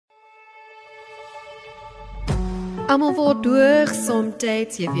Almal word hoog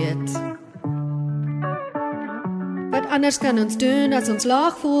somtyds, jy weet. Wat anders kan ons doen as ons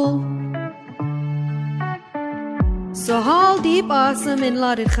laag voel? So haal diep asem en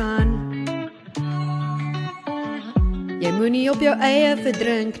laat dit gaan. Jy moet nie op jou eie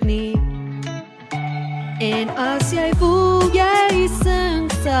verdrink nie. En as jy voel jy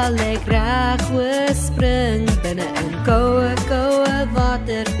sink, sal ek graag spring binne in koue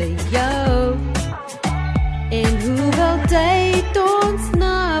water vir jou. En hoewel tyd ons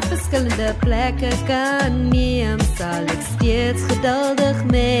na verskillende plekke kan neem, sal ek steeds geduldig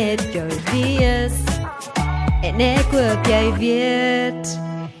met jou wees. En ek hoop jy weet,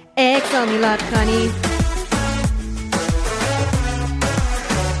 ek sal nie laat gaan nie.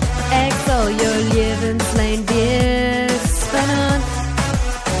 Ek sal jou lewenslyn wees vanaand.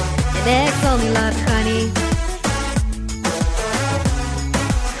 En ek sal nie laat gaan nie.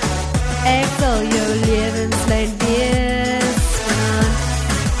 Ek sal jou lewenslyn wees vanaand.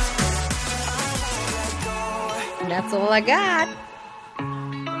 That's all I got.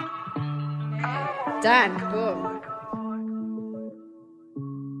 Done. Boom.